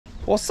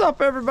What's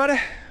up, everybody?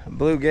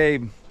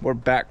 BlueGabe. We're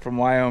back from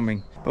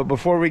Wyoming. But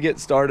before we get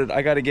started,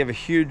 I got to give a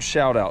huge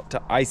shout out to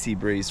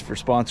icybreeze for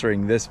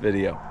sponsoring this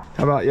video.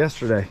 How about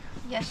yesterday?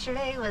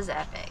 Yesterday was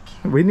epic.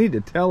 We need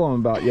to tell them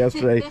about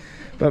yesterday.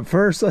 But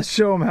first, let's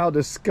show them how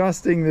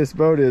disgusting this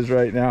boat is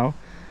right now.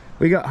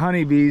 We got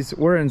honeybees.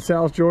 We're in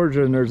South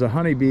Georgia and there's a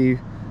honeybee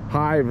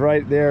hive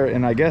right there.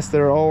 And I guess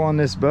they're all on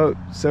this boat,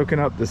 soaking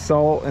up the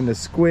salt and the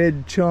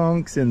squid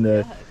chunks and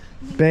the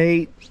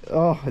bait.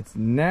 Oh, it's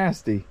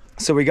nasty.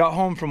 So we got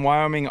home from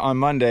Wyoming on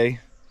Monday.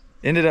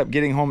 Ended up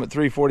getting home at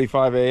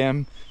 3:45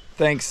 a.m.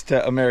 Thanks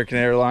to American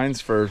Airlines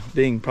for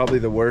being probably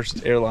the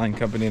worst airline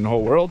company in the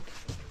whole world.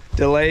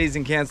 Delays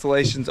and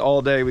cancellations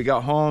all day. We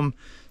got home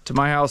to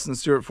my house in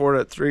Stuart,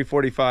 Florida at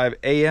 3:45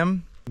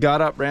 a.m.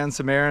 Got up, ran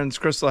some errands.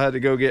 Crystal had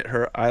to go get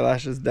her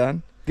eyelashes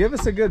done. Give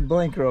us a good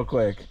blink real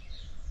quick.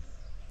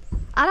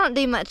 I don't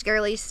do much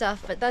girly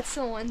stuff, but that's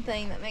the one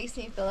thing that makes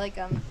me feel like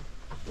I'm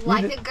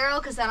like a girl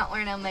because I don't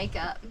wear no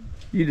makeup.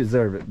 You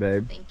deserve it,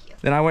 babe. Thank you.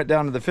 Then I went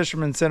down to the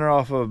Fisherman's Center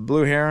off of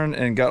Blue Heron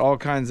and got all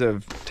kinds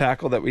of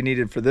tackle that we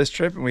needed for this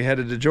trip, and we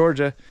headed to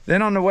Georgia.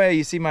 Then on the way,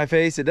 you see my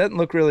face. It doesn't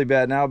look really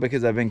bad now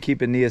because I've been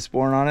keeping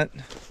Neosporin on it.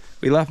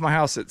 We left my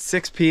house at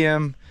 6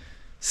 p.m.,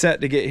 set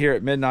to get here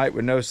at midnight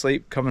with no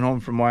sleep, coming home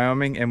from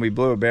Wyoming, and we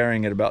blew a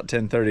bearing at about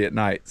 10:30 at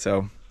night.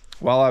 So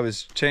while I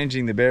was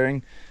changing the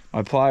bearing,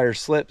 my pliers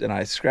slipped and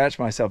I scratched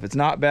myself. It's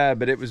not bad,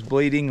 but it was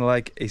bleeding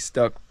like a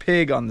stuck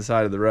pig on the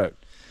side of the road.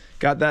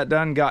 Got that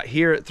done, got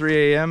here at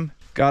 3 a.m.,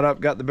 got up,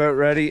 got the boat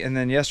ready, and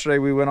then yesterday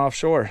we went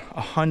offshore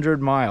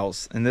 100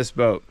 miles in this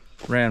boat.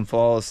 Ran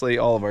flawlessly,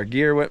 all of our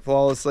gear went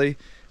flawlessly.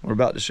 We're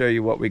about to show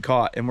you what we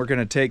caught, and we're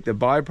gonna take the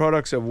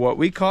byproducts of what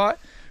we caught,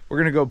 we're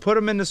gonna go put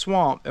them in the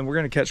swamp, and we're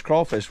gonna catch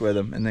crawfish with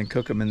them and then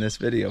cook them in this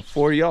video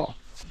for y'all.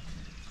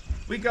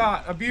 We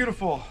got a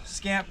beautiful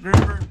scamp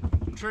grouper,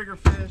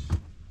 triggerfish,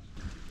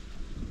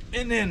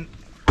 and then...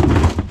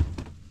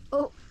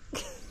 Oh.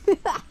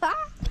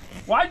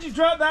 Why'd you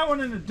drop that one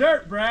in the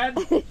dirt, Brad?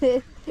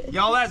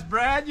 Y'all, that's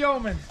Brad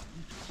Yeoman.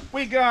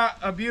 We got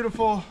a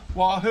beautiful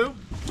wahoo.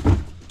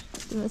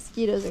 The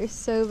mosquitoes are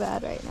so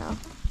bad right now.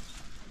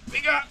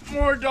 We got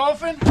more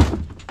dolphin.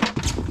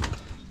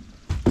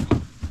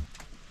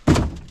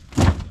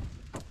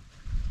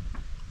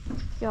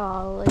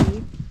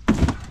 Golly.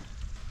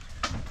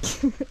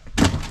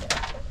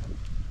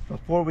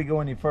 Before we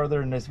go any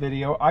further in this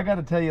video, I got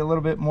to tell you a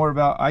little bit more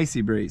about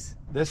icybreeze.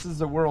 This is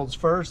the world's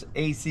first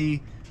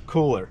AC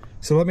cooler.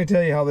 So let me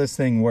tell you how this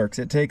thing works.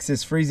 It takes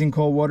this freezing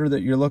cold water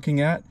that you're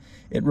looking at,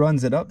 it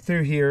runs it up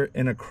through here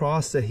and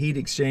across the heat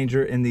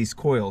exchanger in these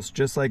coils,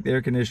 just like the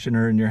air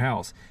conditioner in your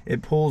house.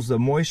 It pulls the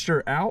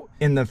moisture out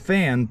and the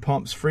fan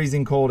pumps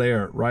freezing cold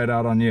air right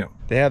out on you.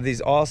 They have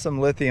these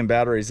awesome lithium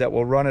batteries that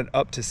will run it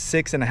up to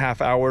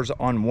 6.5 hours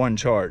on one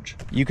charge.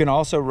 You can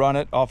also run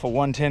it off of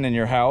 110 in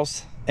your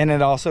house. And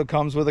it also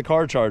comes with a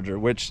car charger,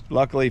 which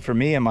luckily for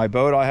me in my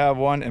boat, I have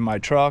one, in my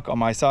truck, on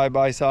my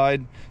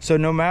side-by-side. So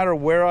no matter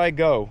where I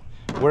go,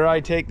 where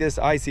I take this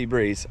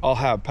icybreeze, I'll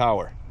have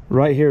power.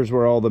 Right here's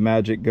where all the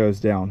magic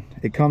goes down.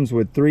 It comes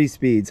with 3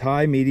 speeds,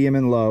 high, medium,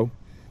 and low.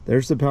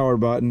 There's the power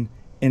button,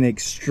 and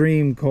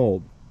extreme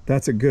cold.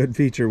 That's a good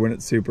feature when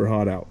it's super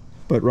hot out.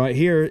 But right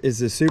here is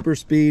the super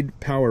speed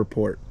power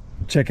port.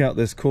 Check out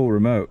this cool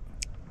remote.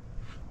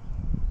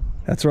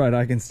 That's right,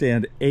 I can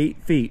stand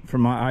 8 feet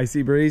from my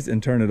icybreeze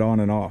and turn it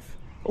on and off.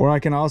 Or I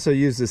can also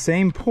use the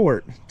same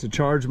port to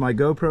charge my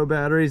GoPro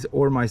batteries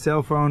or my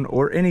cell phone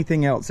or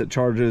anything else that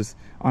charges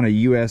on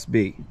a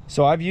USB.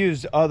 So I've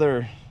used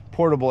other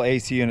portable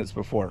AC units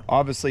before.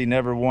 Obviously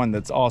never one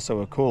that's also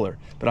a cooler,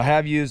 but I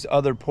have used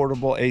other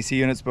portable AC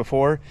units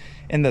before,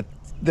 and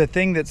the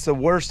thing that's the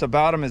worst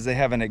about them is they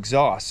have an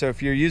exhaust. So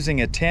if you're using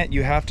a tent,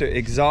 you have to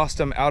exhaust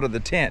them out of the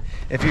tent.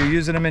 If you're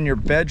using them in your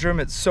bedroom,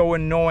 it's so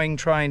annoying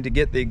trying to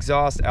get the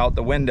exhaust out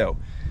the window.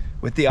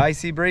 With the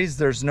icybreeze,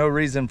 there's no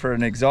reason for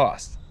an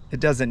exhaust. It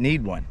doesn't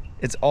need one.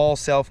 It's all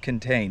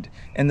self-contained,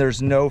 and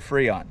there's no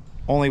Freon.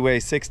 Only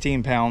weighs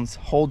 16 pounds,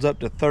 holds up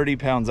to 30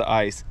 pounds of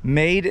ice.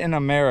 Made in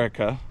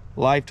America,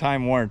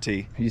 lifetime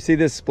warranty. You see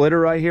this splitter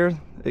right here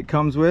it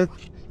comes with?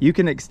 You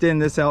can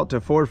extend this out to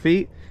 4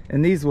 feet,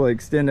 and these will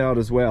extend out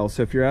as well.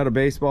 So if you're at a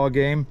baseball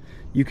game,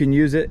 you can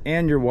use it,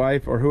 and your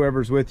wife or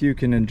whoever's with you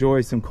can enjoy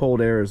some cold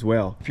air as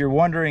well. If you're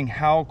wondering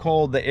how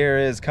cold the air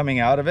is coming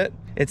out of it,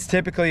 it's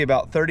typically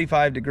about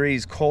 35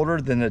 degrees colder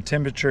than the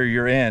temperature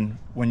you're in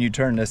when you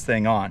turn this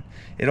thing on.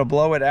 It'll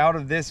blow it out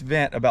of this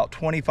vent about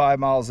 25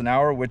 miles an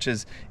hour, which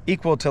is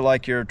equal to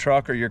like your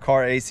truck or your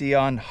car AC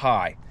on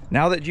high.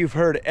 Now that you've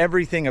heard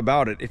everything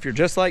about it, if you're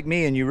just like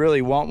me and you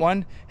really want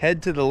one,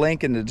 head to the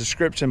link in the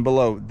description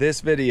below this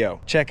video.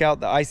 Check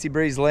out the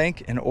icybreeze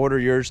link and order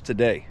yours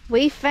today.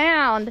 We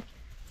found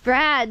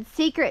Brad's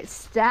secret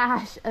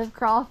stash of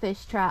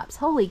crawfish traps.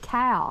 Holy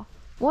cow.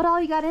 What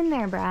all you got in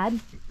there, Brad?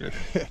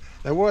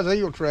 There was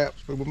eel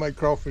traps, but we made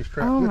crawfish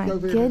traps. Oh my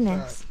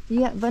goodness.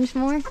 You got a bunch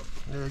more?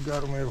 Yeah, we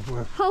got them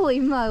everywhere. Holy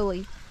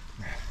moly.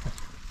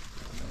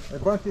 A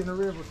bunch in the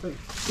river too.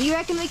 Do you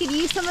reckon we could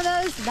use some of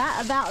those?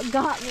 That about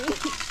got me.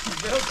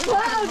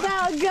 That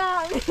about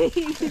got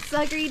me.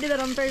 Sucker, you did that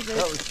on purpose.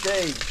 That was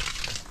staged.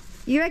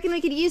 You reckon we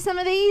could use some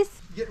of these?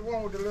 Get the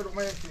one with the little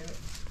manch in it.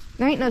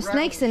 There ain't no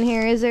snakes in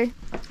here, is there?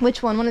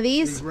 Which one? One of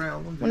these? These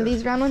round ones. One of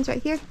these round ones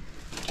right here?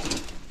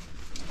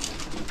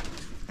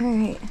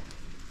 Alright.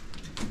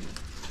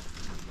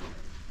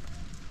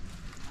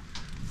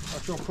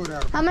 I'm gonna put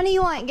out How many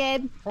you want,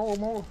 Gabe? 4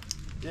 more.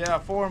 Yeah,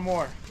 4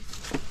 more.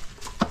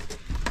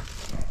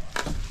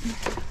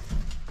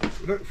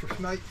 Look for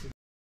snakes.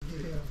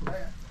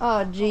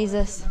 Oh,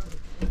 Jesus.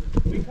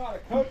 We caught a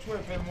coach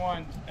whipping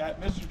one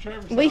at Mr.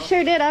 Trevor's We house.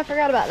 sure did. I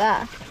forgot about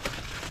that.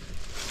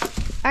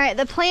 Alright,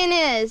 the plan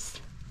is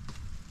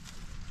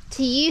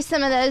to use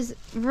some of those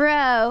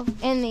roe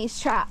in these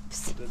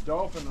traps. The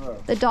dolphin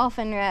roe. The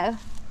dolphin roe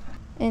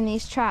in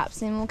these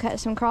traps, and we'll catch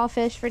some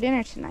crawfish for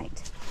dinner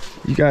tonight.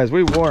 You guys,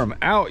 we wore them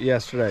out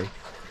yesterday.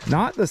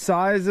 Not the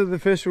size of the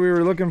fish we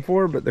were looking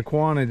for, but the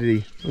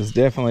quantity was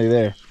definitely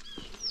there.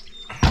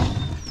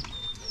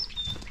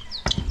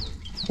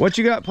 What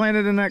you got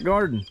planted in that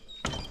garden?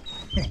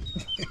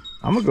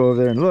 I'm gonna go over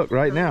there and look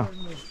right now.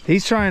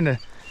 He's trying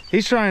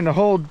to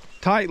hold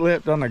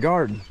tight-lipped on the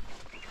garden.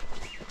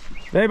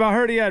 Babe, I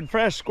heard he had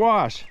fresh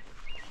squash.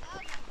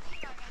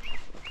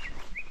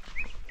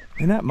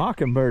 And that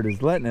mockingbird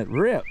is letting it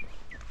rip.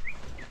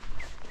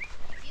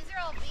 These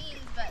are all beans,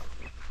 but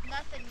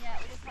nothing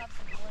yet. We just have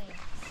some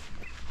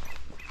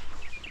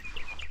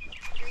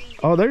beans.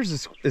 Oh,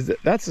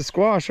 that's a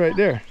squash right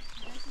there.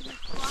 This is a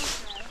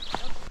squash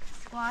row.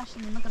 Squash,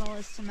 and then look at all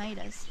those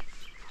tomatoes.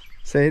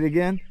 Say it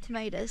again.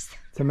 Tomatoes.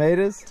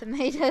 Tomatoes.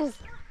 Tomatoes.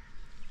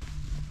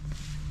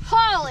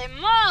 Holy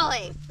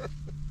moly!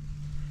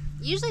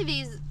 Usually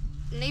these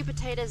new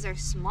potatoes are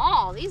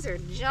small. These are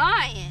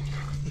giant.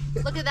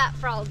 Look at that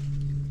frog.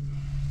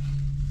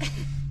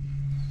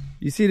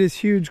 You see this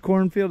huge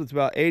cornfield? It's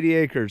about 80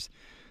 acres.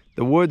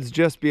 The woods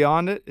just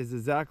beyond it is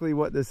exactly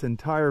what this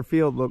entire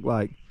field looked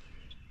like.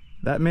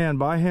 That man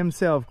by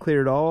himself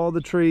cleared all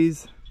the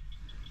trees,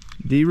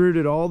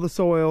 derooted all the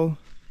soil,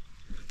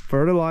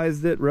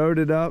 fertilized it, rode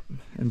it up,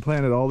 and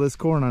planted all this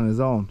corn on his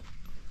own.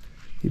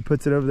 He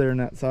puts it over there in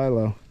that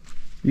silo.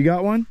 You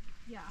got one?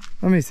 Yeah.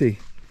 Let me see.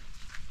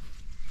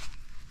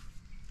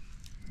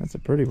 That's a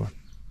pretty one.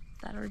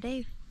 That'll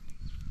do.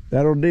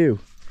 That'll do.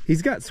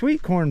 He's got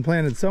sweet corn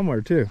planted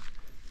somewhere too.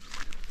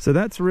 So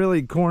that's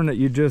really corn that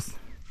you just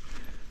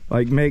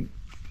like make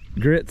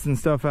grits and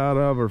stuff out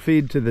of or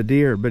feed to the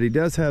deer, but he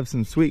does have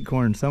some sweet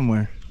corn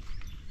somewhere.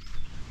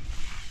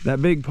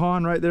 That big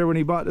pond right there, when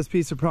he bought this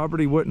piece of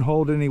property, wouldn't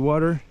hold any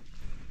water.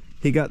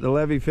 He got the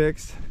levee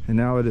fixed and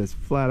now it is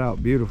flat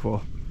out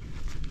beautiful.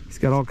 He's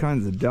got all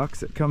kinds of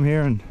ducks that come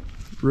here and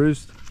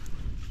roost.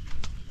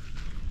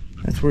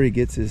 That's where he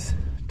gets his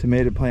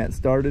tomato plant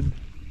started.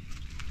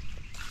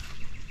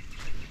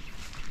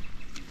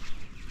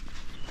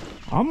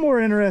 I'm more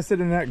interested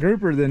in that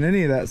grouper than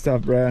any of that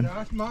stuff, Brad. No,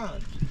 that's mine.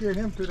 Carried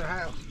him to the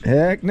house.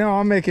 Heck no,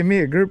 I'm making me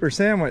a grouper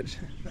sandwich.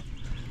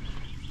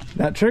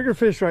 That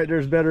triggerfish right there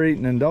is better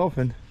eating than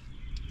dolphin.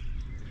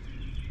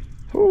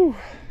 Whew.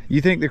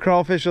 You think the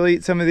crawfish will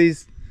eat some of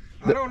these?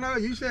 I don't know.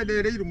 You said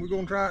they'd eat them. We're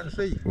going to try it and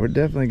see. We're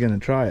definitely going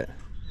to try it.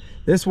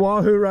 This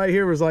wahoo right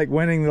here was like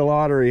winning the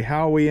lottery,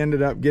 how we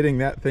ended up getting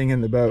that thing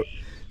in the boat.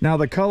 Now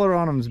the color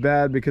on them is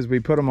bad because we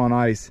put them on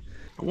ice.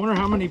 I wonder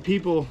how many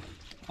people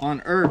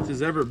on earth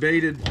has ever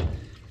baited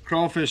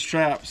crawfish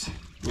traps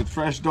with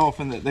fresh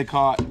dolphin that they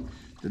caught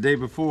the day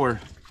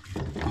before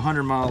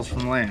 100 miles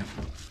from land.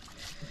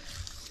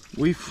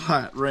 We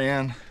flat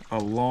ran a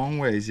long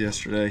ways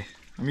yesterday.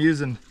 I'm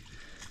using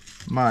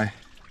my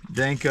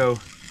Danko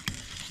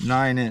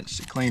 9-inch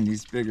to clean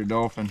these bigger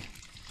dolphin.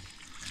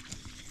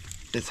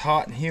 It's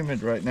hot and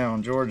humid right now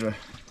in Georgia,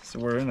 so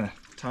we're in a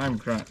time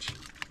crunch.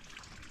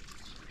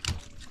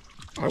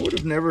 I would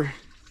have never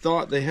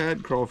thought they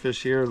had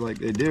crawfish here like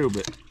they do,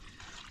 but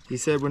he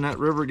said when that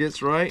river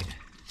gets right,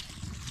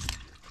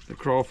 the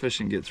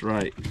crawfishing gets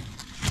right.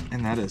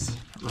 And that is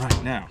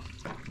right now.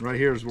 Right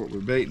here is what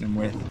we're baiting them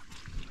with.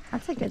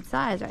 That's a good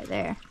size right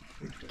there.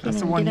 That's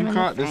the one you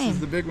caught. This is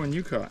the big one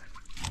you caught.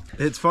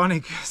 It's funny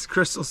because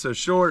Crystal's so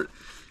short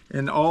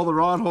and all the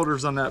rod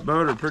holders on that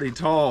boat are pretty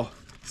tall,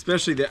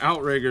 especially the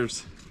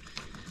outriggers.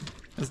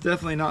 It's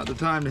definitely not the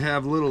time to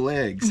have little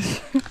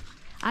legs.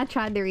 I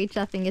tried to reach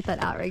up and get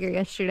that outrigger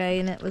yesterday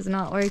and it was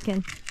not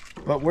working.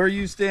 But where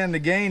you stand to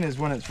gain is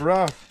when it's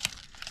rough.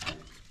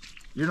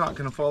 You're not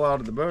going to fall out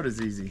of the boat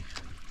as easy.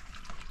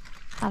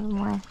 Have a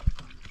more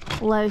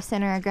low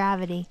center of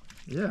gravity.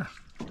 Yeah.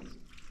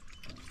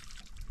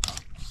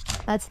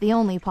 That's the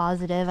only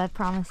positive, I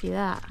promise you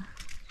that.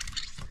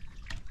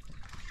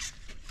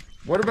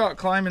 What about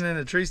climbing in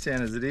a tree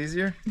stand? Is it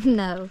easier?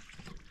 No,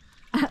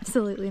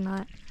 absolutely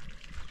not.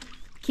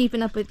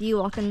 Keeping up with you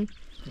walking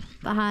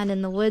behind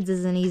in the woods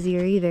isn't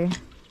easier either.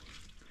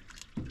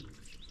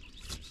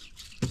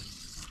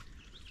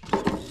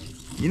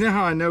 You know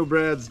how I know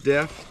Brad's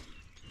deaf?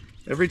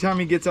 Every time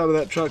he gets out of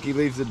that truck, he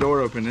leaves the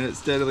door open and it's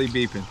steadily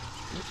beeping.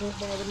 It won't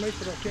bother me,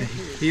 but I can't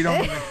hear it.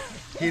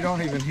 He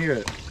don't even hear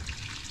it.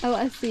 Oh,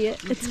 I see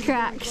it. It's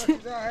cracked.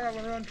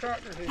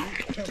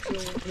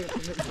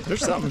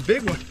 There's something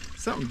big one.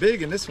 Something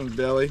big in this one's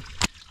belly.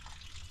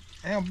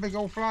 And big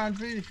old flying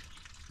fish.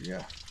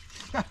 Yeah.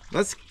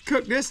 Let's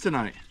cook this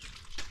tonight.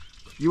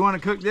 You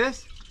want to cook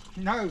this?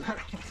 No.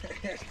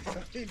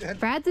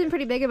 Brad's been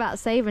pretty big about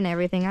saving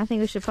everything. I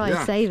think we should probably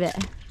save it.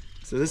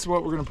 So this is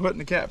what we're gonna put in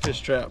the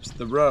catfish traps,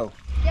 the roe.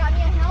 Got me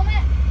a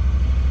helmet?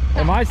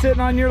 Am I sitting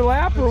on your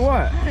lap or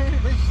what? Put your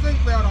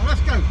seatbelt on.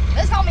 Let's go.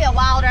 This is gonna be a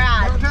wild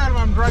ride. Don't tell them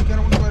I'm drinking. I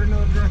don't want nobody to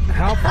know I'm drinking.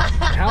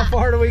 How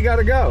far do we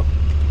gotta go?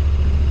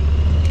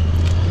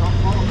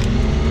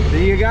 Do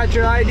you got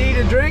your ID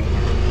to drink?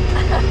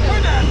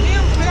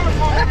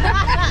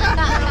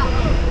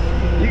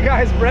 You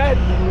guys, Brad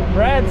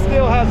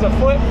still has a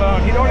flip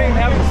phone. He don't even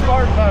have a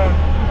smartphone.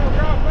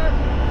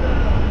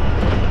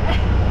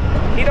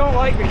 He don't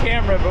like the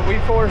camera, but we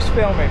force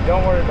film him.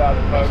 Don't worry about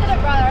it, We folks. should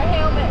have brought our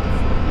helmets.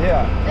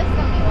 Yeah. This is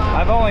gonna be wild.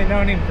 I've only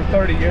known him for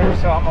 30 years,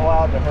 so I'm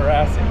allowed to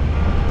harass him.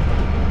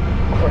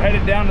 We're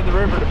headed down to the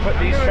river to put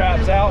these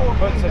traps out and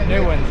put some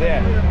new ones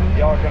in.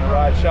 Y'all are gonna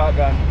ride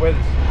shotgun with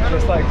us,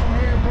 just like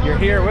you're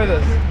here with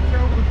us.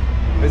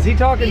 Is he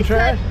talking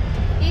trash?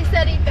 He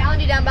said he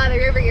found you down by the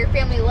river. Your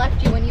family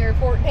left you when you were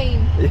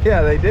 14.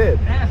 Yeah, they did.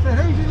 And I said,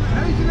 who's your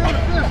little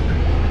sister?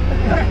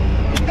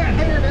 That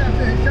hair down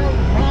to his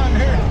shoulders, blonde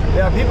hair.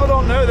 Yeah, people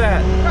don't know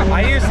that.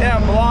 I used to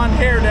have blonde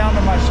hair down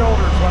to my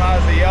shoulders when I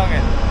was a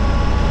youngin'.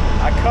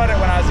 I cut it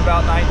when I was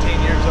about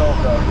 19 years old,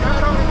 though.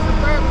 God only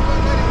survived and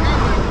let it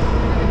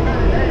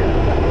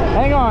go.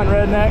 Hang on,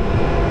 redneck.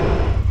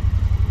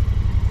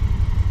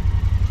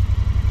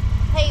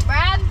 Hey,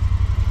 Brad.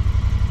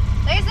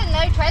 There's a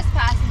no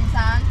trespassing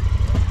sign.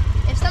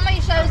 If somebody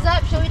shows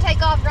up, should we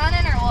take off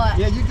running or what?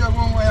 Yeah, you go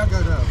one way, I'll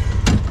go the other.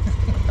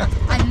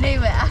 I knew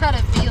it. I had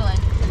a feeling.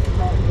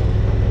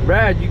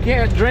 Brad, you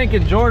can't drink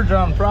in Georgia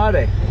on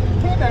Friday.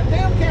 Put that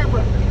damn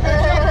camera.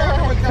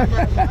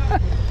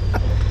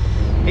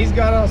 He's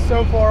got us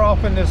so far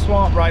off in this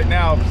swamp right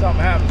now, if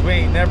something happens, we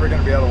ain't never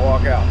gonna be able to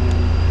walk out.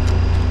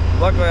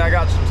 Luckily, I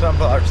got some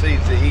sunflower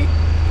seeds to eat.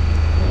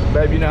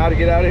 Babe, you know how to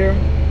get out of here?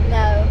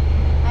 No,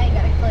 I ain't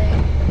got a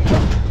clue.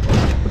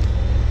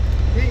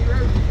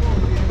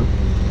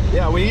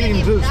 Yeah, we ain't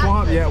even to the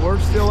swamp yet. We're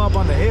still up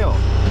on the hill.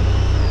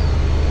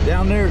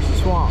 Down there's the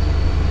swamp.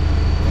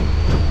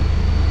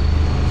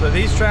 So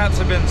these traps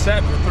have been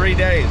set for 3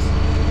 days.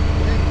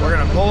 We're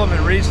gonna pull them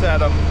and reset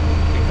them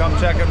and come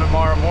check them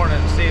tomorrow morning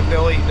and see if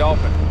they'll eat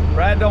dolphin.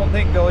 Brad don't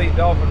think they'll eat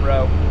dolphin,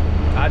 roe.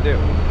 I do.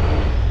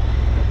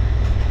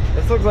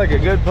 This looks like a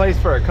good place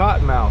for a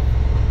cottonmouth.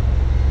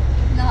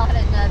 Not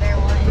another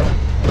one.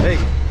 Hey.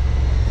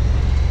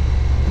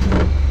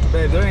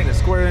 Babe, there ain't a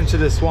square inch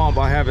of this swamp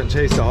I haven't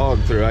chased a hog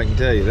through, I can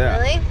tell you that.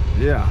 Really?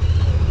 Yeah.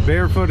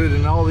 Barefooted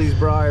in all these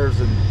briars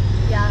and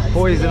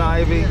poison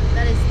ivy.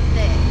 That is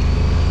thick.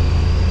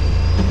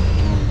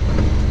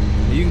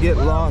 You can get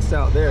lost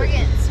out there. We're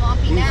getting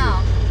swampy Easy.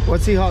 now.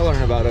 What's he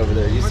hollering about over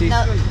there? You see?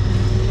 No,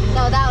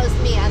 that was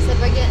me. I said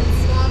we're getting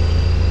swampy.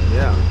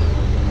 Yeah.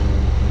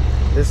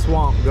 This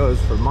swamp goes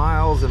for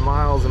miles and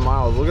miles and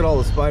miles. Look at all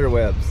the spider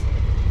webs.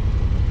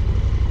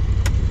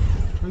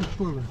 Who's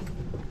pulling?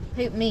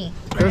 Poop me.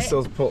 Right?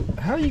 Crystal's pull.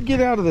 How do you get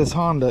out of this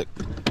Honda?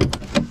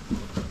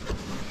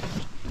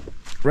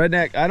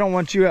 Redneck, I don't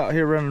want you out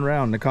here running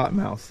around the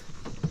cottonmouths.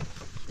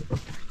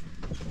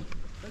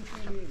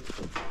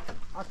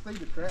 I see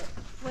the trap.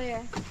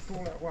 Where?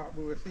 Pull that white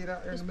bull. See it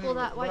out there in Just the pull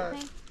middle? that white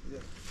thing? Yeah.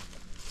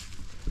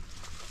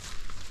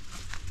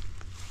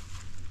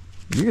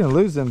 You're gonna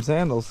lose them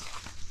sandals.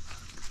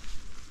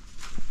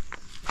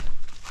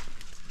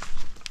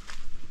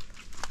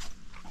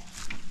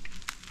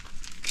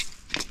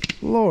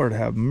 Lord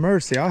have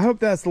mercy. I hope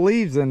that's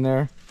leaves in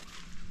there.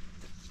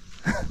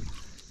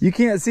 You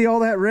can't see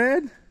all that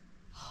red?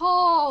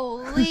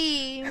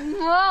 Holy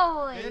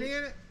moly. Any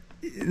in it?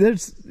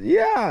 There's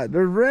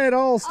red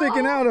all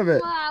sticking out of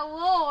it. My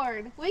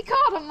lord. We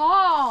caught them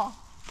all.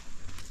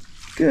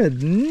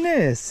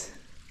 Goodness.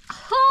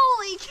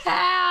 Holy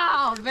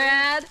cow,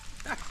 Brad.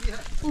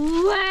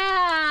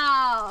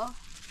 Wow.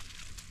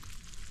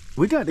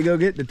 We got to go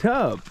get the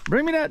tub.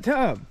 Bring me that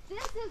tub.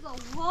 This is a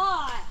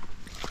lot.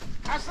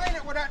 I seen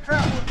it with that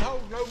trap wouldn't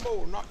hold no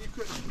more. Not you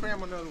couldn't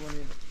cram another one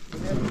in.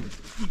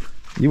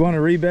 You want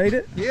to rebait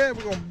it? Yeah,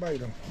 we're gonna bait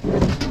them.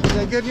 Is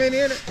there good many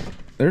in it?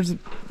 There's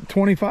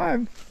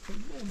 25.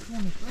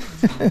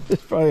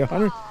 There's probably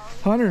 100,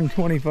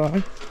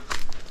 125.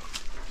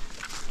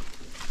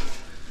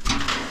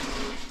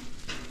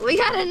 We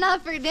got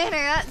enough for dinner,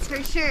 that's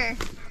for sure.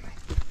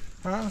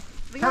 Huh?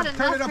 We got Turn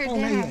enough it up for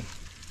on the dinner. end.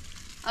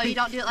 Oh, you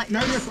don't do it like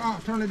No, this?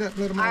 just turn it up,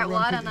 let them All right, all well,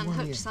 I run done through the one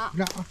unhooked end. something.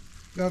 No,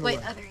 the other Wait,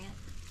 way. other end.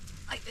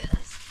 Like this.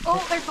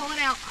 Oh, they're falling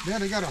out. Yeah,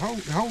 they got the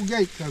whole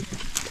gate's open.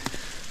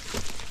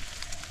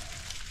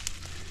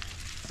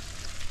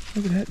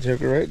 Look at that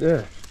joker right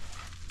there.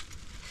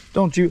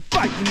 Don't you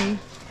fight me.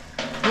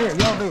 Here,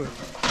 y'all do it.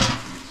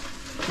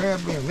 Grab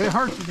them. They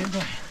hurt you, didn't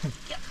they?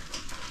 Yep.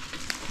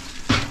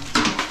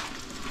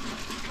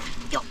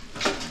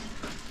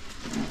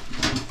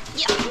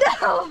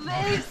 Oh,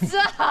 babe,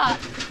 stop.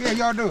 Yeah,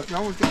 y'all do it.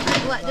 Y'all always get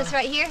that. What, just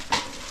right here?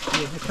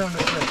 Yeah, just turn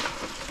this way.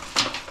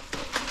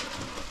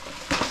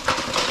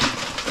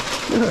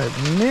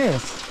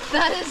 Goodness.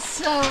 That is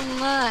so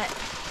much.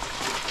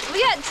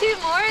 We got 2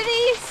 more of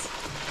these?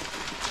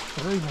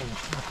 3 more.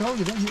 I told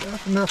you,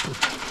 that's enough for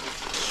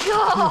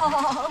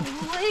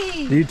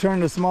Golly. Do you turn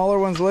the smaller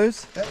ones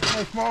loose? that.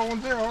 Those small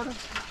ones there, Artie.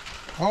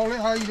 All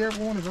you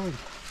ever wanted those.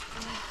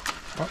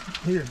 Up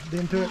here,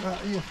 then to it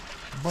like this.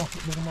 Bump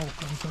it with them all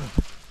come through.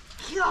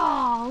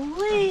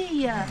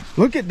 Golly.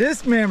 Look at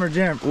this mammer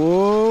jam.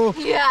 Whoa.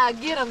 Yeah,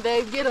 get them,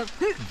 babe, get them.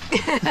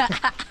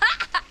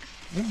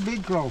 Them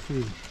big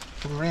crawfish.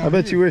 I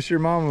bet you wish your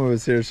mama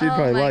was here. She'd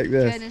probably like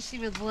this. Oh my goodness, she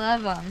would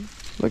love them.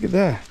 Look at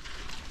that.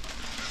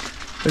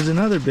 There's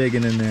another big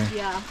one in there.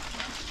 Yeah,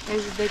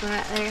 there's a big one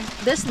right there.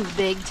 This one's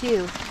big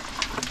too.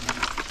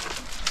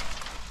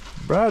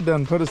 Brad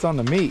done put us on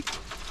the meat.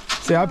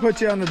 See, I put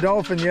you on the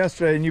dolphin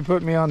yesterday and you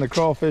put me on the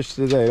crawfish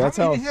today. That's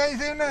how in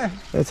there?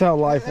 that's how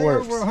life There's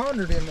works. over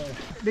 100 in there.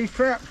 These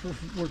traps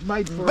was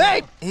made for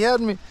Bait! He had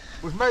me.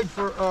 was made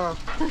for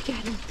Look at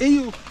him.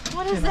 eel.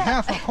 What is And that?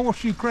 half a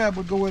horseshoe crab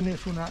would go in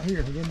this one out here.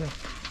 And then they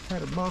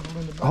had a muzzle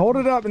in the back. Hold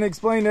it up and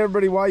explain to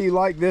everybody why you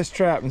like this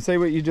trap and say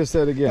what you just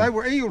said They again.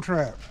 were eel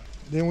traps.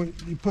 Then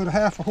you put a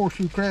half a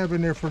horseshoe crab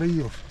in there for the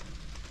eels.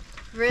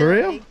 Really? For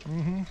real?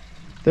 Mm-hmm.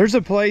 There's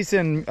a place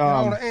in And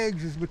all the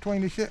eggs is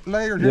between the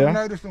layers. You yeah. ever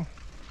notice them?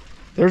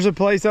 there's a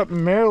place up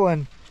in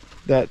Maryland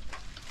that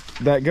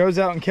goes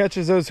out and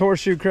catches those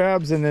horseshoe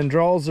crabs and then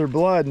draws their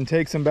blood and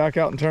takes them back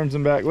out and turns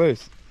them back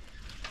loose.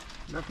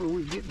 That's where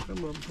we're getting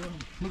some of them from.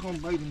 We're gonna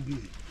bait them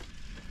good.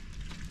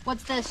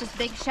 What's this? Just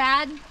big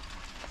shad?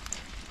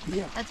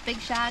 Yeah. That's big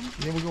shad?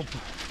 Then we're gonna.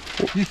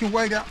 You can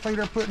wait out through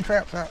there putting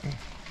traps out and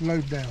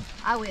load down.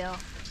 I will.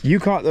 You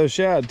caught those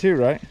shad too,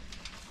 right?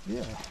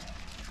 Yeah.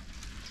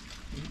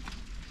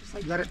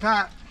 You got it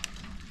tight.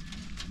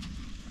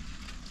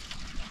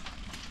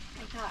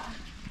 Okay.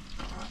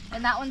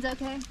 And that one's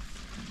okay?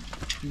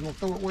 You gonna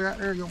throw it way out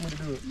there? You want me to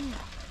do it? Yeah.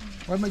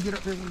 Let me get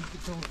up there where you can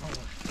throw it hard.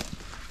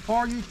 The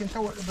farther you can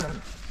throw it, the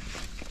better.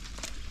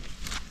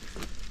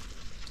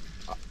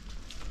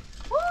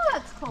 Woo,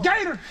 that's cool.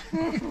 Gator!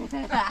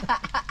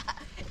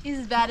 He's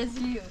as bad as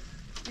you.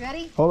 You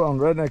ready? Hold on,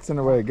 redneck's in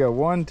the way. Go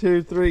 1,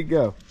 2, 3,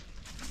 go.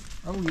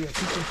 Oh yeah,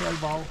 keep them play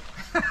ball.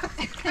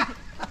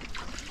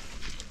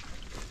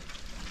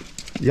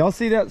 Y'all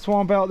see that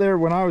swamp out there?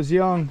 When I was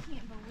young, I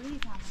can't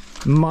believe how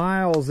much.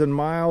 miles and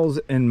miles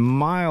and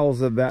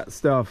miles of that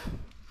stuff.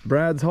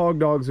 Brad's hog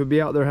dogs would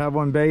be out there, have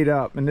one bait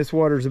up, and this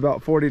water's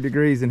about 40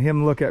 degrees, and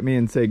him look at me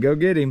and say, go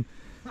get him.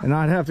 And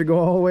I'd have to go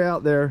all the way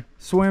out there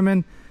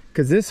swimming,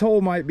 because this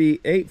hole might be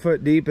 8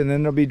 foot deep, and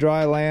then there'll be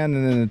dry land,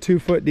 and then a 2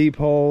 foot deep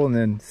hole, and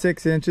then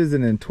 6 inches,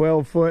 and then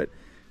 12 foot.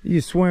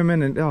 You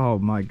swimming, and oh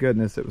my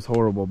goodness, it was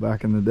horrible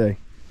back in the day.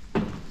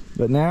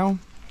 But now,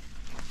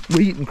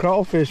 we eating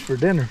crawfish for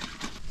dinner.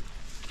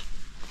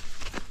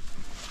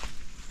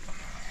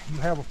 You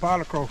have a pile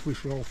of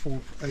crawfish with all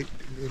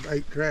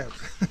 8 crabs.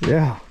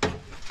 Yeah.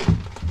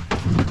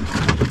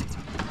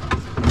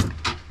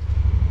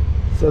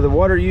 So the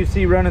water you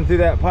see running through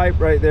that pipe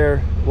right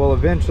there will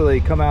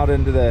eventually come out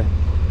into the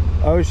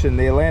ocean,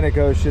 the Atlantic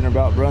Ocean,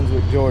 about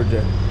Brunswick,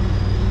 Georgia.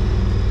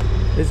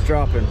 It's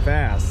dropping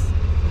fast.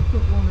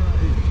 Put one right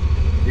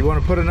here. You want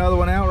to put another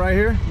one out right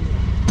here?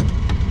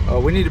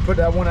 Oh, we need to put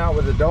that one out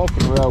with the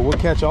dolphin row. We'll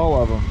catch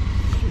all of them.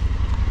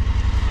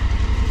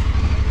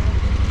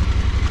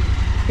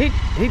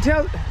 He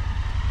tells,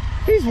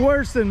 he's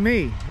worse than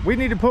me. We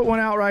need to put one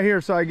out right here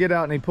so I get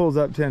out and he pulls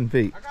up 10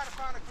 feet. I gotta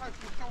find a place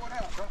to throw it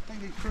out. Don't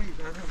see these trees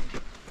there.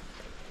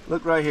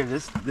 Look right here.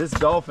 This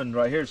dolphin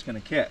right here is going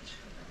to catch.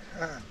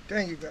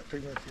 Dang, you got too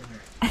much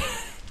in there.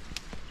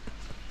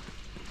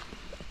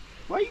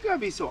 Why you gotta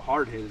be so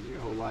hard-headed your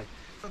whole life?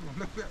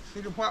 Look back,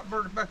 see the white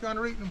birds back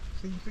yonder eating them?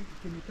 See,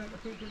 can you take a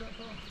picture of that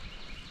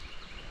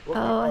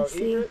far? Oh, I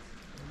see.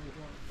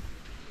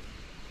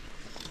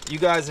 You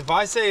guys, if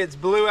I say it's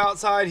blue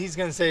outside, he's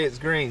gonna say it's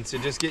green, so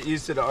just get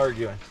used to the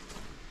arguing.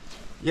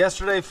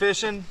 Yesterday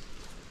fishing,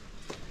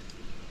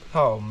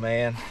 oh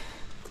man.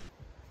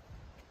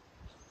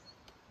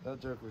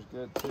 That jerk was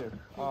good too.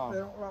 They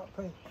don't like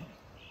pink.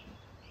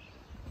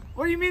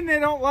 What do you mean they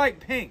don't like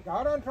pink?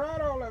 I done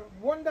tried all of it.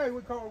 One day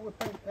we caught it with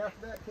pink.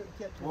 After that, couldn't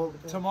catch it. Well,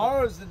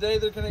 tomorrow's the day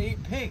they're gonna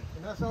eat pink.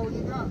 And that's all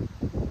you got.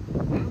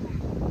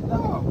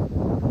 No.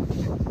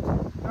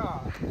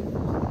 God.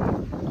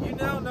 You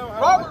now know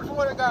how Robert's the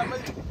one that got me.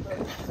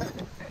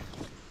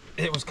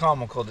 It was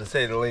comical to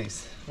say the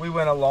least. We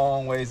went a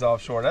long ways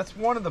offshore. That's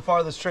one of the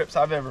farthest trips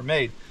I've ever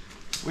made.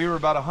 We were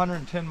about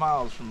 110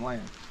 miles from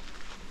land.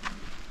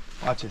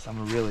 Watch this, I'm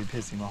gonna really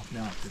piss him off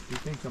now because he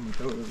thinks I'm gonna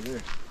throw it over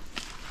there.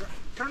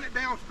 Turn it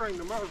downstream,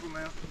 the muzzle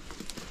now.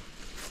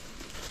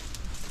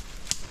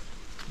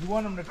 You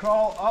want him to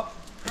crawl up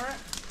current?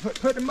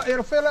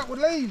 It'll fill up with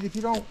leaves if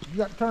you don't. You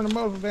got to turn the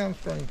muzzle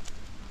downstream.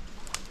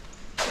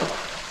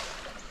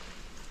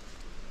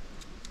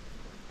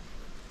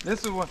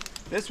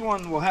 This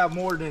one will have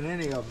more than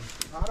any of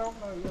them. I don't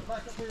know. You're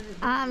back up here.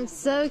 I'm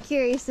so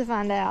curious to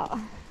find out.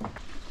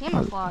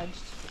 camouflaged.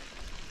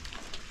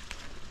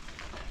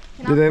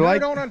 Do they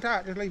like? Don't untie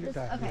it. Just leave it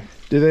tight. Okay.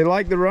 Do they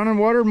like the running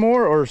water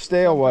more or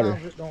stale water?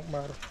 It don't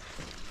matter.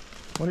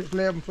 When it's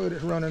 11 foot,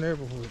 it's running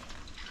everywhere.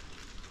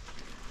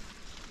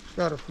 It's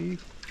got a few.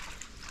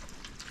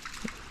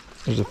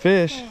 There's a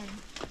fish.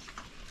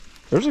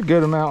 There's a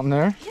good amount in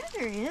there. Yeah,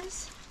 there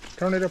is.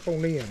 Turn it up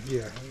on the end.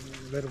 Yeah.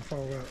 Let them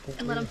fall out.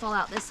 And let them fall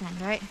out this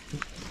end, right?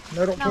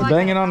 No, don't put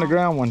Bang it on the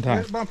ground one time.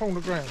 Let it bump on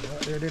the ground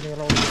right there. Then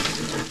it'll all.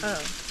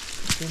 Oh.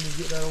 Then you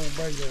get that old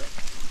bait up.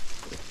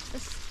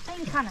 This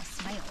thing kind of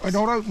smells. Oh,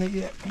 don't open it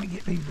yet. Let me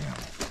get these down.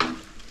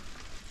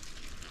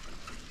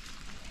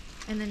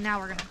 And then now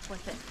we're gonna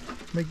flip it.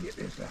 Let me get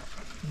this out.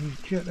 You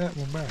shut that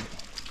one back.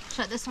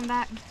 Shut this one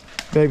back.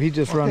 Babe, he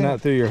just run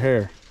that through your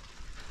hair.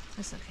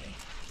 That's okay.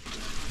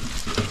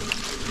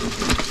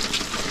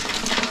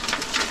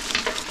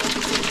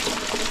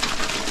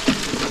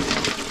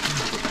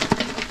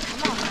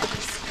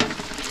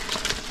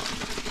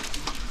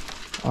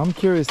 I'm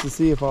curious to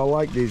see if I'll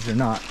like these or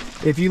not.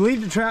 If you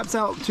leave the traps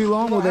out too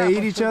long, will they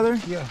eat each other?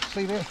 Yeah,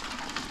 see that?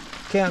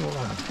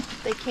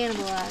 Cannibalize. They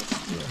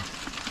cannibalize.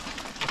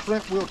 Yeah. A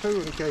shrimp will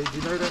too in the cage,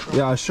 you know that?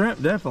 Yeah, a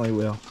shrimp definitely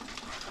will.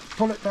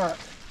 Pull it tight.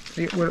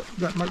 See it will,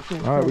 got to make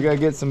sure. All right, we gotta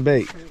get some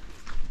bait.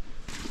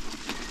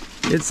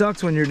 It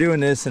sucks when you're doing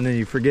this and then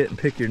you forget and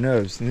pick your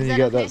nose. And then you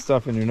got that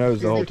stuff in your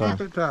nose the whole time.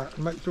 Keep it tight.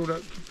 Make sure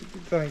that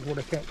thing where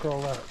they can't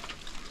crawl out.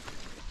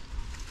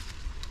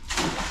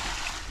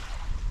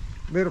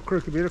 Little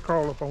crooked, it'll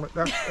crawl up on it.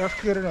 That's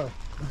good enough.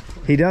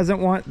 He doesn't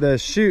want the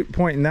chute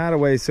pointing that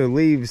way, so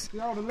leaves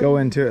go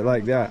into it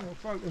like that.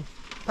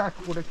 Pack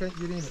it where they can't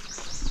get in it.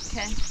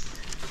 Okay.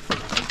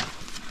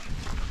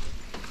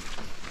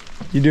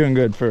 You're doing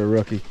good for a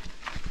rookie.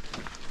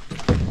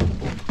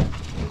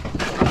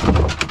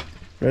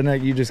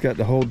 Redneck, you just got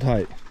to hold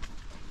tight.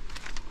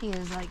 He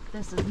is like,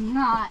 this is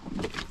not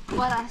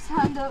what I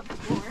signed up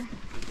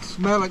for.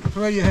 Smell it,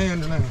 throw your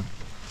hand in there.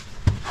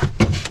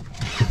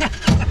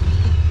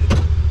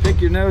 Pick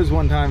your nose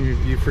one time,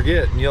 you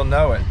forget and you'll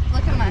know it.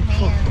 Look at my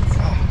hands.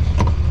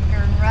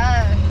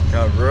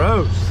 Gross.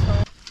 Gross.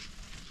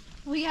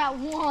 We got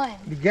one.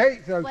 The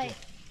gate's open. Wait.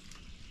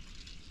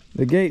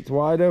 The gate's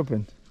wide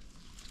open.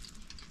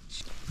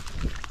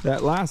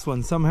 That last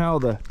one, somehow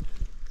the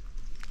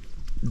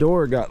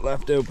door got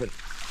left open.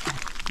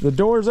 The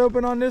door's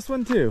open on this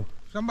one too.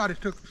 Somebody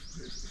took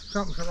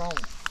something wrong.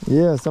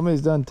 Yeah,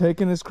 somebody's done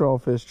taking his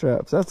crawfish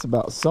traps. That's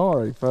about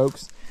sorry,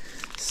 folks.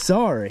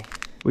 Sorry.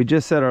 We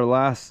just set our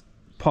last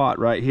pot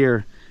right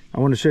here. I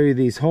want to show you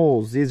these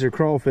holes. These are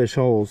crawfish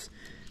holes.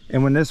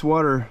 And when this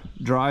water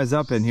dries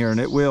up in here, and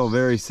it will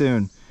very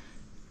soon,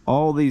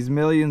 all these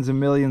millions and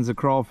millions of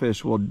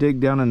crawfish will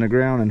dig down in the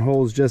ground in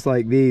holes just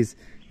like these,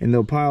 and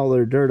they'll pile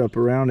their dirt up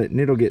around it,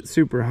 and it'll get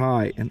super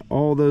high, and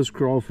all those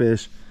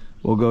crawfish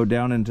will go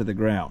down into the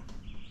ground.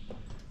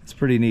 It's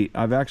pretty neat.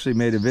 I've actually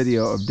made a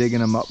video of digging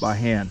them up by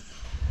hand.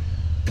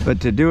 But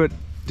to do it,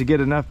 to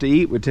get enough to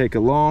eat would take a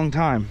long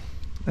time.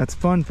 That's a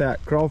fun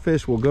fact.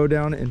 Crawfish will go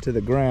down into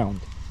the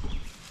ground.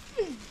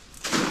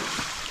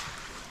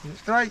 It's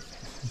straight.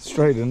 It's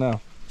straight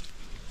enough.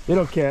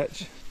 It'll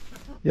catch.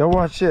 Y'all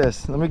watch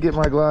this. Let me get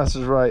my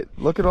glasses right.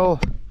 Look at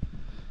all.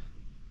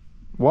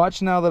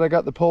 Watch now that I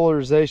got the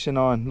polarization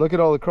on. Look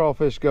at all the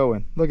crawfish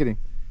going. Look at him.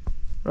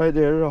 Right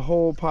there. There's a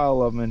whole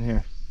pile of them in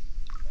here.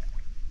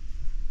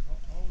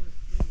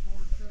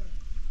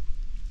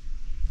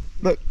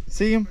 Look,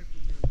 see him?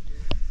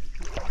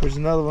 There's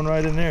another one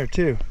right in there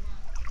too.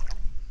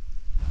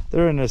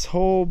 They're in this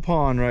whole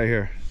pond right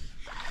here.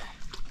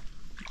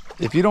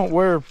 If you don't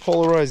wear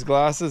polarized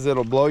glasses,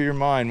 it'll blow your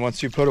mind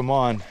once you put them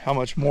on, how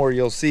much more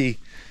you'll see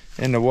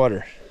in the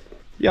water.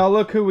 Y'all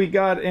look who we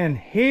got in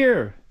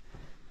here.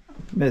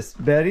 Miss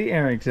Betty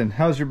Arrington.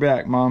 How's your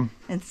back, Mom?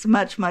 It's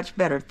much, much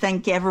better.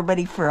 Thank you,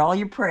 everybody, for all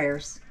your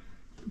prayers.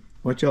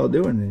 What y'all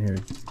doing in here?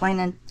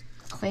 Cleaning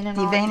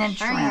Deveining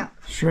shrimp.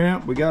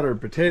 Shrimp. We got our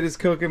potatoes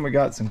cooking. We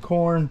got some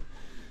corn.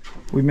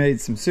 We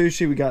made some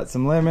sushi. We got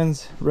some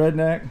lemons.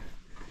 Redneck.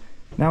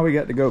 Now we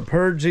got to go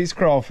purge these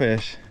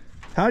crawfish.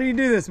 How do you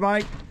do this,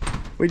 Mike?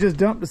 We just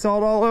dump the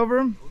salt all over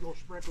them? We're going to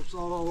sprinkle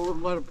salt all over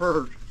and let it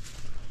purge.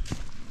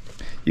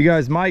 You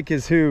guys, Mike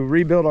is who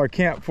rebuilt our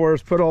camp for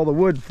us, put all the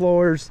wood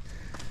floors.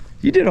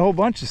 You did a whole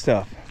bunch of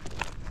stuff.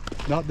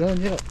 Not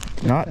done yet.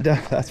 Not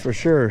done, that's for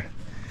sure.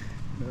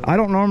 I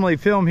don't normally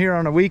film here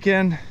on a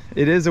weekend.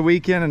 It is a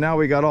weekend, and now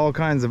we got all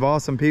kinds of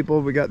awesome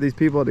people. We got these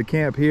people at the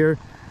camp here.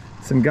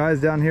 Some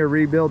guys down here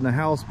rebuilding a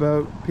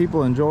houseboat.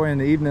 People enjoying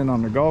the evening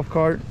on their golf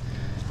cart.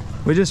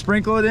 We just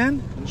sprinkle it in?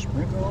 Just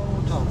sprinkle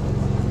on top.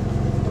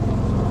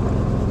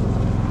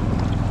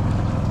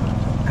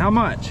 How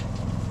much?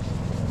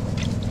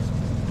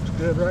 It's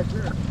good right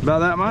there. About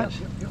that much?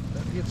 Yep.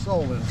 That gets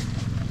salt in it.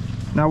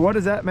 Now what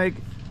does that make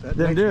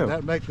them do?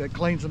 That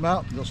cleans them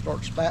out and they'll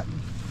start spatting.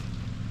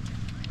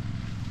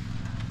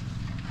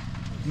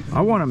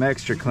 I want them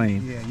extra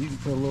clean. Yeah, you can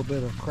put a little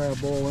bit of crab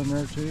oil in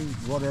there too,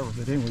 whatever.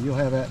 But anyway, you'll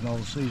have that in all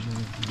the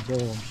seasonings if you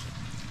boil them.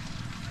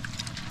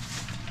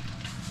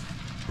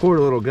 Poor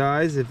little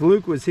guys. If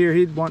Luke was here,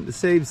 he'd want to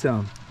save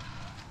some.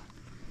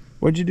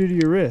 What'd you do to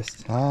your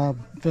wrist? I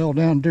fell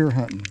down deer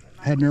hunting.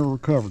 Had never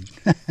recovered.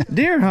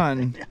 Deer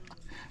hunting?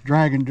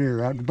 Dragging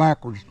deer out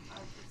backwards.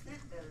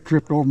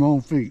 Tripped over my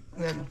own feet.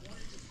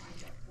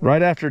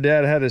 Right after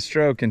Dad had his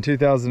stroke in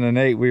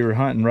 2008, we were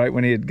hunting right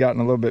when he had gotten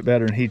a little bit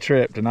better, and he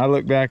tripped. And I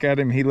looked back at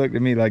him, he looked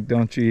at me like,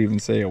 don't you even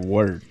say a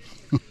word.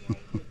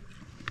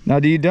 Now,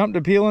 do you dump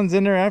the peelings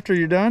in there after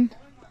you're done?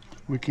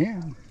 We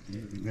can.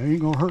 It ain't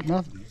gonna hurt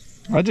nothing.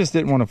 I just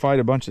didn't want to fight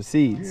a bunch of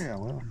seeds. Yeah,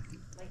 well.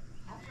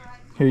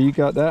 Here, you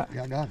got that?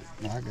 Yeah, I got it.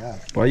 I got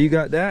it. While you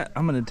got that,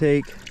 I'm gonna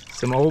take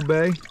some Old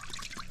Bay.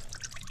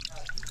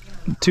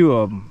 2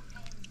 of them.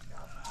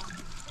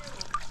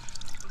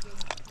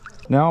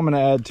 Now I'm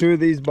gonna add 2 of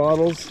these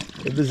bottles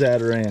of the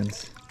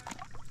Zatarans.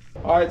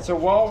 All right, so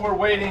while we're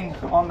waiting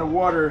on the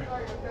water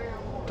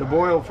to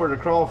boil for the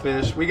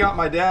crawfish, we got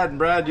my dad and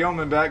Brad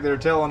Yeoman back there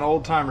telling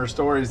old timer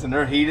stories, and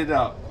they're heated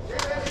up.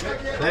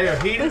 They are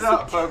heated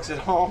up, folks at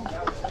home.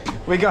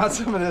 We got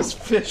some of this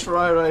fish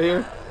fry right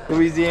here,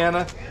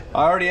 Louisiana.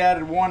 I already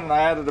added 1, and I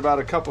added about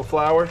a cup of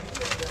flour.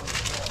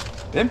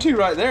 Them 2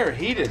 right there are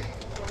heated.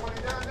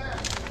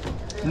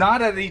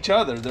 Not at each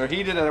other. They're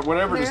heated at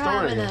whatever the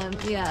story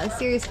is. Yeah, a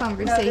serious No,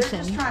 conversation.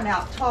 they're just trying to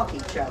out-talk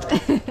each other.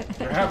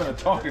 They're having a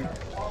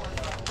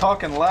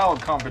talking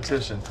loud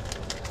competition.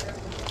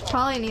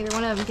 Probably neither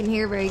one of them can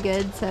hear very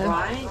good, so.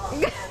 Right?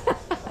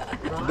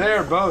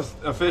 They're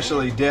both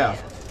officially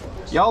deaf.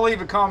 Y'all leave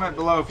a comment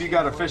below if you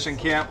got a fishing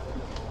camp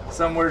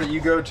somewhere that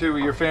you go to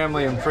with your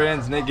family and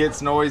friends, and it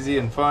gets noisy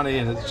and funny,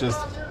 and it's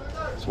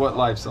what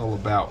life's all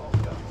about.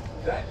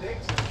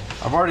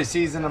 I've already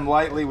seasoned them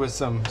lightly with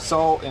some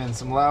salt and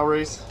some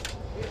Lowry's.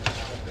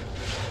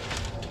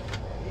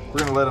 We're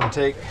gonna let them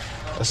take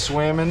a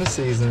swim in the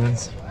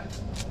seasonings.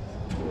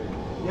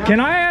 Can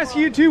I ask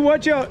you two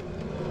what you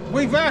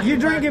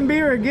drinking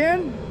beer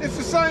again? It's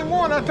the same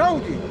one, I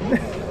told you.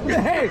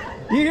 Hey,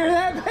 you hear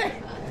that?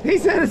 He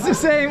said it's the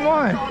same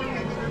one.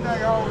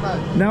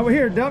 Now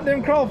here, dump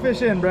them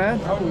crawfish in, Brad.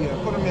 Oh yeah,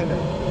 put them in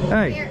there.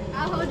 Hey. Here,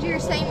 I'll hold your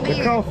same beer.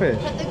 The crawfish.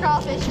 Put the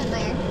crawfish in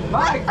there.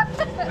 Mike!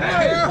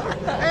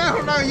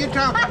 Hell no, you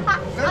talking.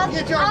 Let me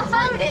get you I'll on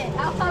hold it.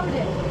 I'll hold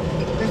it.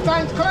 This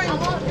thing's I clean.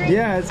 won't drink.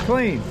 Yeah, it's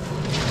clean.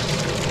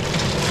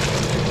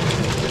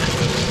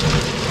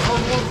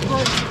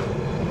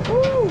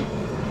 Woo.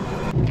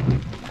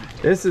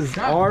 This is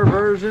our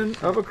version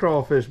of a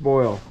crawfish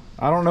boil.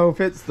 I don't know if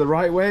it's the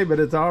right way, but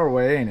it's our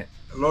way, ain't it?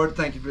 Lord,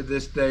 thank you for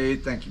this day.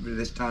 Thank you for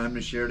this time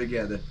to share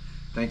together.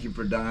 Thank you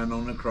for dying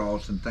on the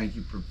cross, and thank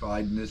you for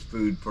providing this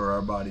food for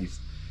our bodies.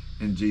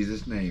 In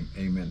Jesus' name,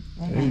 amen.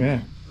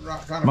 Amen.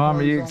 Mom,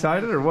 are you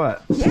excited or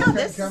what? Yeah,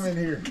 this Come in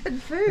here.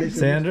 good food.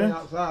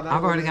 Sandra?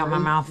 I've already got my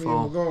mouth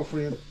full.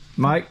 Girlfriend.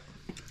 Mike?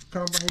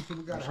 Come back, he said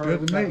we got to hurry,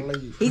 we gotta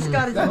leave. He's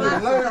got his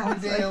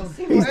mouth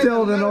full. He's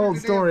telling an old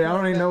story. I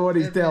don't even know what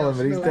he's telling,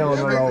 but he's telling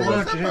an old one.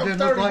 It didn't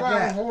look like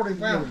that.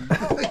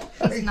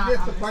 He's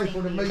just a place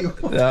for the meal.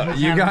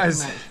 You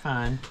guys,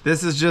 Fun.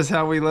 this is just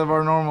how we live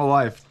our normal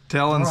life.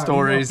 Telling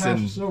stories,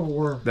 and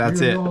that's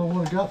it.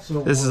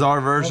 This is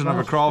our version of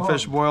a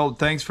crawfish boiled.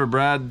 Thanks for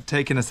Brad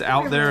taking us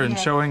out there and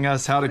showing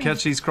us how to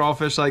catch these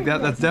crawfish like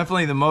that. That's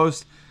definitely the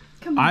most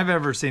I've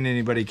ever seen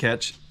anybody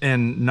catch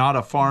in not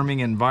a farming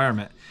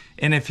environment.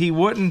 And if he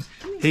wouldn't,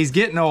 he's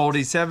getting old,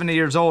 he's 70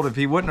 years old, if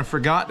he wouldn't have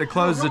forgot to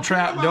close the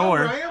trap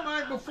door.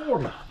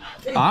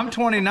 I'm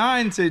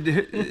 29, so it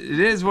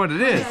is what it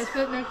is.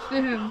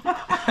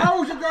 How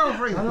old's your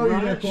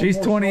girlfriend? She's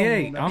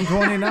 28, I'm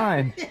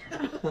 29.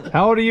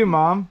 How old are you,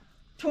 Mom?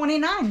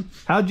 29.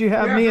 How'd you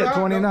have me at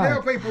Don't 29?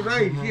 tell people their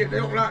age shit. They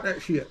don't like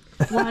that shit.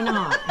 Why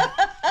not?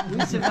 We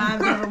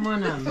survived every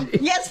one of them.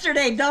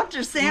 Yesterday,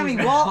 Dr. Sammy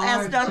Walt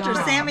asked Dr.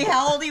 Sammy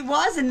how old he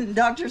was, and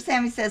Dr.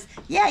 Sammy says,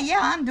 yeah,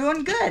 I'm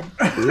doing good.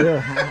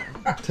 Yeah,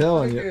 I'm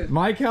telling you.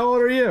 Mike, how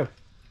old are you?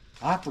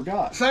 I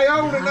forgot. Say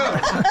old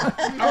enough.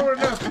 Old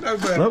enough to know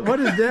better. Look, what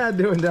is Dad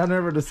doing down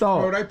there with the Oh,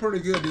 salt? they pretty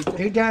good.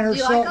 He down here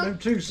You like salting them? them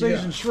 2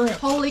 seasoned shrimp.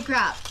 Holy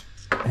crap.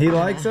 He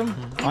likes them?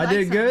 I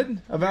did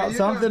good about you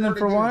something done and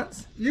for pretty good.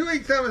 once? You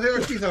eat some of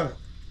what she's on.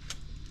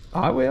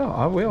 I will for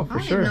I don't even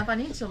know sure. if I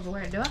need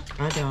silverware, do I?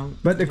 I don't.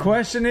 But the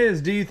question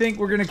is, do you think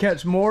we're going to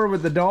catch more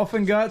with the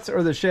dolphin guts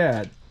or the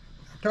shad?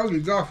 I told you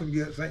golfing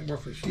guts ain't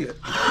worth a shit.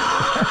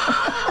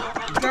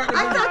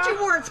 I thought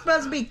you weren't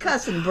supposed to be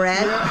cussing,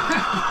 Brad.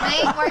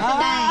 They ain't worth a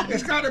dang.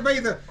 It's got to be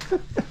the.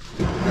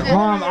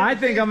 Mom, I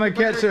think I'm going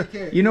to catch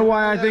you know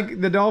why I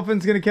think the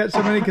dolphin's going to catch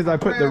so many? Because I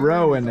put the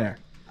roe in there.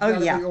 Oh,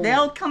 yeah.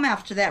 They'll come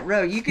after that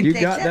row. You can You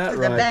take got that that to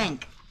the right.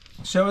 bank.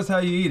 Show us how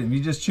you eat them.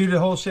 You just chew the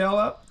whole shell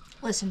up?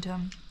 Listen to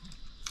him.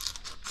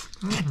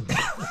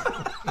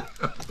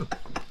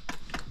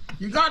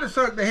 You got to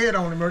suck the head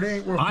on them or they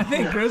ain't worth I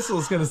think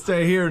Crystal's going to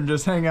stay here and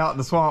just hang out in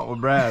the swamp with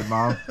Brad,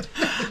 Mom.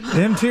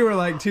 Them two are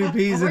like 2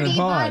 peas Where in do a you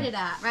bite pod. it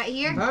at? Right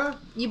here? Huh?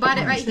 You bite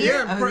it right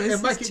here? Yeah, Oh, this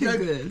and make is it too go-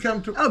 good.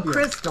 come to. Oh, yeah.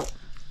 Crystal.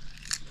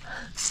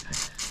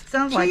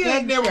 Sounds like She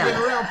ain't never been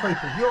eggshell. around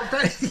people. You don't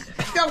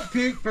think? Don't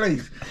puke,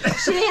 please.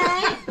 She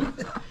ain't.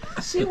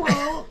 She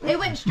won't. It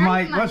went straight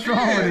Mike, in my what's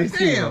wrong with these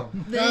people?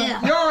 Damn.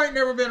 Yeah. Y'all ain't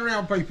never been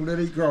around people that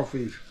eat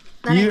crawfish.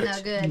 That You- ain't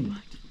no good.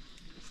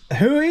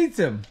 Who eats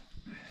them?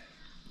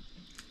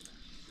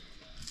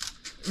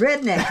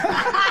 Redneck.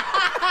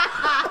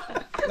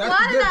 That's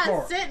the good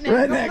part.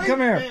 Redneck, come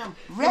here.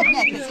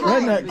 Redneck is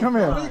Redneck, come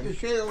here. Leave the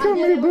shell. Come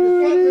here,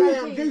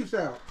 buddy. Juice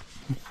out.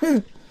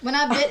 When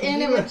I bit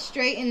in, it went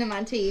straight into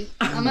my teeth.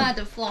 I'm gonna have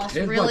to floss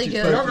really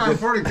good. Y'all got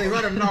pretty teeth.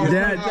 Let them know.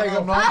 Dad, take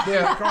them right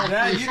there.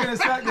 Dad, you gonna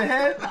suck the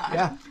head?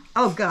 Yeah.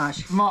 Oh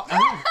gosh.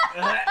 That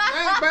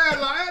ain't bad,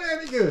 like that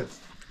ain't good.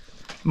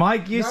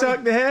 Mike, you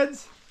suck the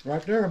heads?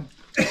 Right there.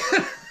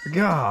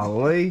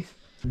 Golly.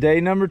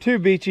 Day number 2,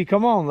 Beachy.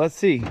 Come on, let's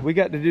see. We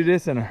got to do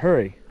this in a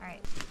hurry. All right.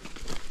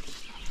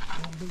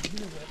 What do you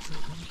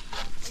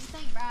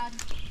think, Brad?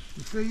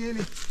 You see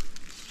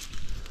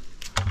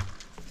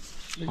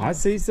any? I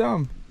see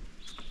some.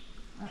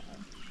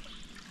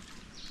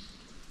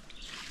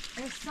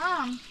 There's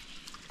some.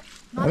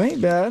 That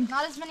ain't bad.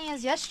 Not as many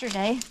as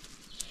yesterday.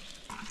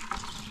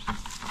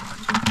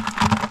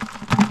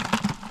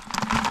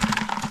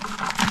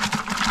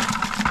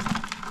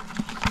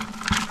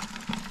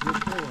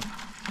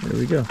 There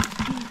we go.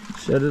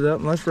 Shut it up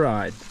and let's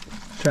ride.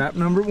 Trap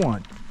number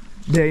 1.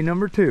 Day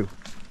number 2.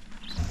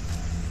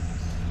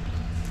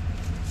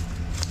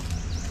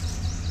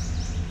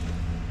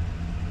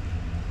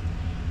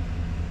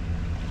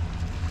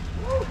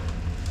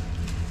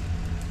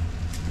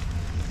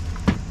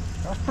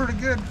 That's pretty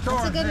good.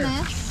 That's a good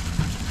miss.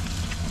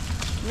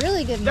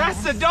 Really good miss.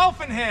 That's the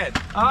dolphin head.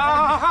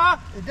 Uh-huh.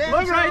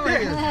 Look right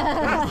there.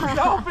 That's the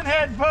dolphin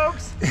head,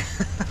 folks.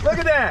 Look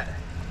at that.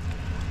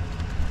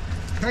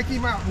 Take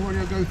him out before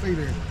he'll go through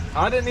there.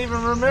 I didn't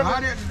even remember.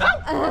 I didn't.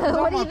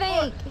 What do you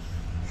think?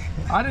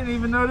 I didn't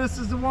even know this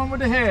is the one with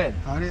the head.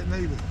 I didn't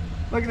either.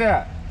 Look at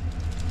that.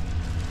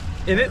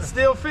 And it's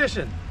still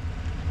fishing.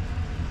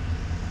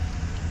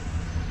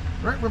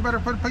 Rick, we better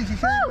put a piece of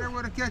shad there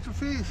where to catch a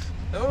fish.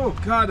 Oh,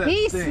 God, that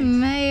He stinks.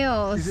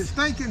 smells. Is it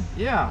stinking?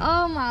 Yeah.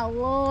 Oh my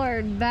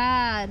Lord,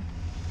 bad.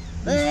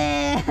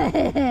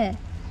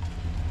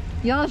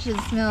 Y'all should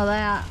smell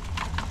that.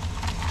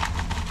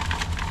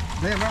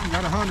 Damn, that one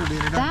got 100 in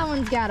it. That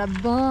one's got a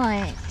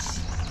bunch.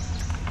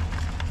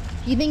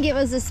 You think it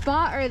was the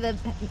spot or the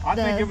I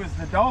think it was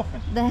the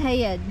dolphin. the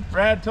head?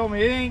 Brad told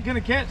me it ain't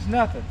gonna catch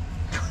nothing.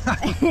 I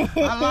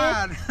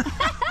lied.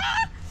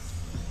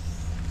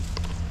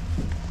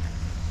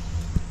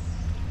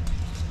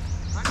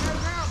 I got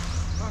it out.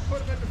 I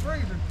put them in the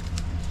freezer.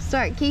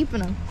 Start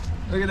keeping them.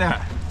 Look at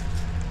that.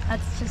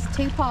 That's just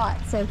 2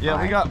 pots so far.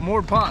 Yeah, we got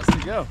more pots to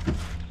go.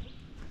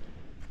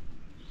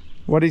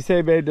 What'd he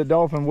say, babe? The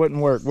dolphin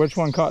wouldn't work. Which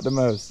one caught the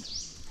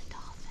most? The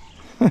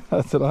dolphin.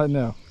 That's what I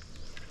know.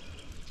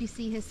 Did you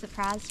see his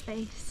surprised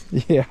face?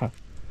 Yeah.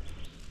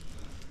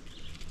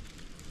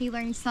 He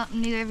learns something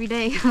new every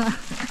day.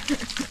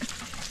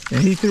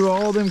 And he threw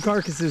all them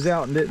carcasses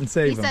out and didn't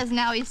save He them. says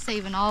now he's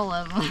saving all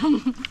of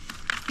them.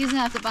 He's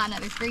gonna have to buy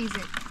another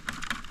freezer.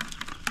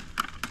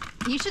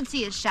 You should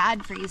see his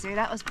shad freezer.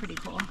 That was pretty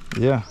cool.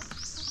 Yeah.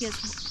 He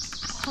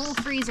has a whole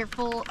freezer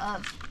full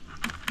of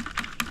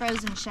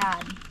frozen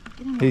shad.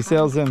 He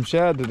sells them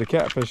shad to the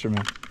cat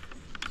fishermen.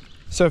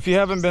 So if you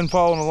haven't been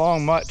following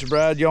along much,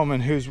 Brad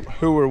Yeoman,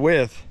 who we're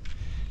with,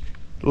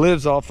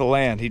 lives off the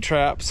land. He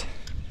traps,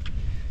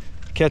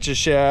 catches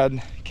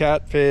shad,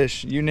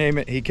 catfish, you name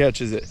it, he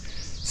catches it.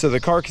 So the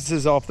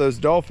carcasses off those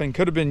dolphin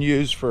could have been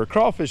used for a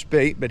crawfish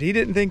bait, but he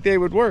didn't think they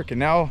would work. And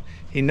now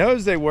he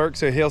knows they work,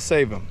 so he'll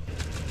save them.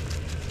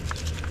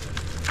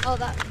 Oh,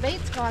 that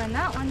bait's gone in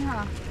that one,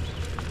 huh?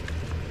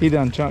 He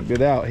done chunked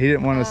it out. He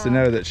didn't want us to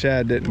know that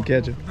shad didn't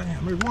catch him.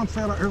 Damn, there's one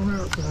fella over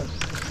there outside.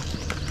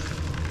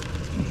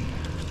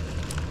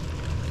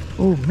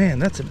 Oh man,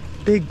 that's a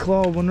big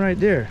clawed one right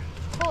there.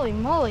 Holy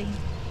moly.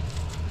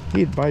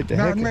 He'd bite the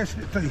Not heck.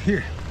 messing it through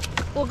here.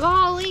 Well,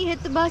 golly,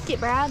 hit the bucket,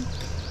 Brad.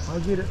 I'll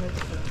get it next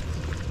time.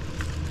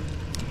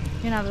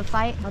 You gonna have a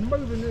fight? I'm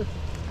moving this.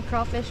 A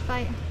crawfish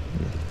fight?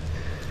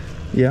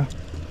 Yeah.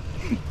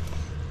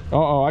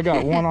 Uh-oh, I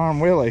got one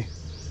arm Willie.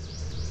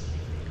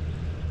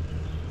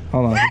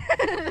 Hold on.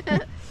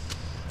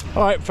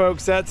 All right,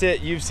 folks, that's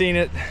it. You've seen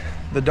it.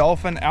 The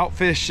dolphin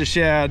outfished the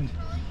shad.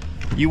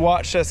 You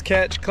watched us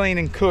catch, clean,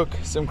 and cook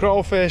some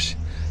crawfish,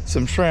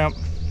 some shrimp.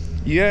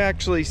 You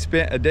actually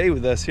spent a day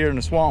with us here in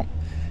the swamp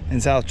in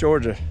South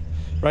Georgia.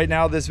 Right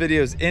now, this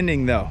video is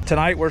ending though.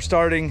 Tonight, we're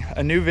starting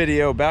a new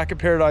video back at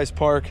Paradise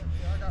Park.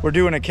 We're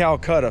doing a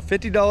Calcutta,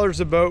 $50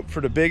 a boat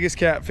for the biggest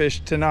catfish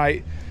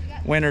tonight.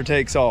 Winner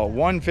takes all.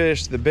 One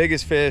fish, the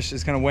biggest fish,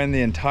 is gonna win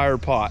the entire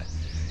pot.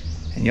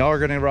 And y'all are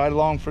gonna ride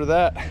along for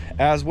that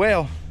as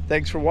well.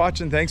 Thanks for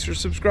watching, thanks for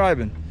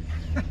subscribing.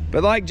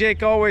 But like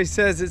Jake always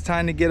says, it's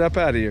time to get up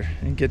out of here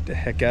and get the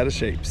heck out of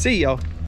shape. See y'all.